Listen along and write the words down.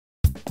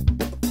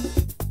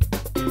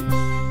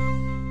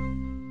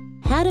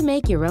How to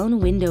make your own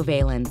window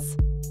valance.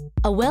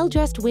 A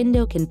well-dressed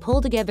window can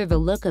pull together the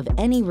look of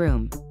any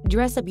room.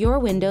 Dress up your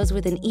windows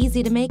with an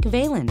easy-to-make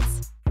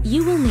valance.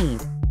 You will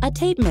need a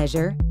tape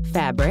measure,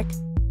 fabric,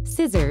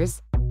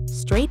 scissors,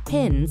 straight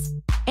pins,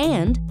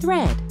 and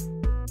thread.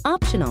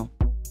 Optional: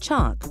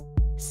 chalk.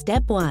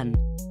 Step 1.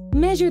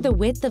 Measure the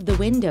width of the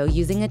window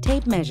using a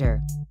tape measure.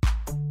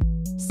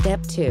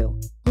 Step 2.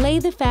 Lay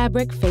the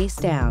fabric face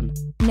down.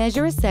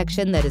 Measure a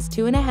section that is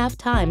 2.5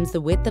 times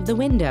the width of the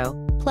window,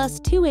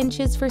 plus 2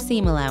 inches for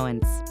seam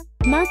allowance.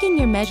 Marking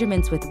your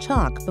measurements with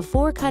chalk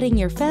before cutting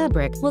your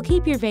fabric will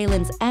keep your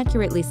valance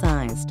accurately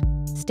sized.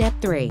 Step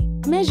 3.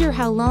 Measure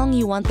how long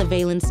you want the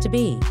valance to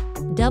be.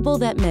 Double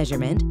that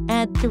measurement,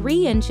 add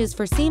 3 inches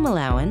for seam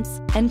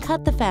allowance, and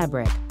cut the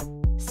fabric.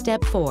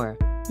 Step 4.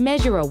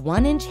 Measure a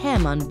 1-inch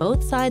hem on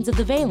both sides of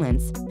the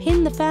valance,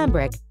 pin the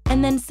fabric,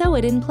 and then sew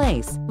it in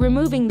place,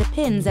 removing the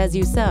pins as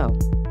you sew.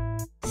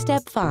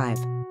 Step 5.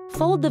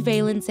 Fold the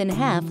valance in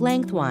half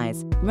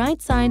lengthwise, right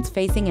sides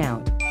facing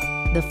out.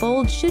 The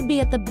fold should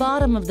be at the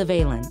bottom of the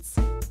valance.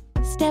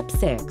 Step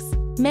 6.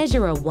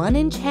 Measure a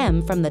 1-inch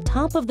hem from the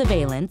top of the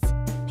valance,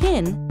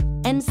 pin,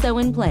 and sew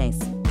in place,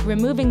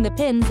 removing the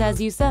pins as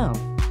you sew.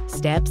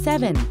 Step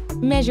 7.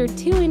 Measure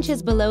 2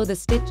 inches below the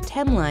stitched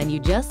hemline you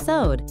just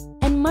sewed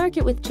and mark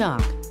it with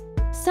chalk.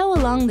 Sew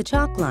along the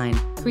chalk line,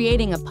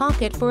 creating a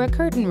pocket for a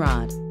curtain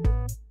rod.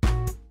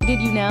 Did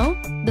you know?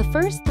 The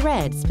first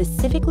thread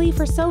specifically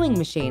for sewing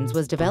machines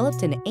was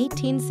developed in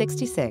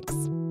 1866.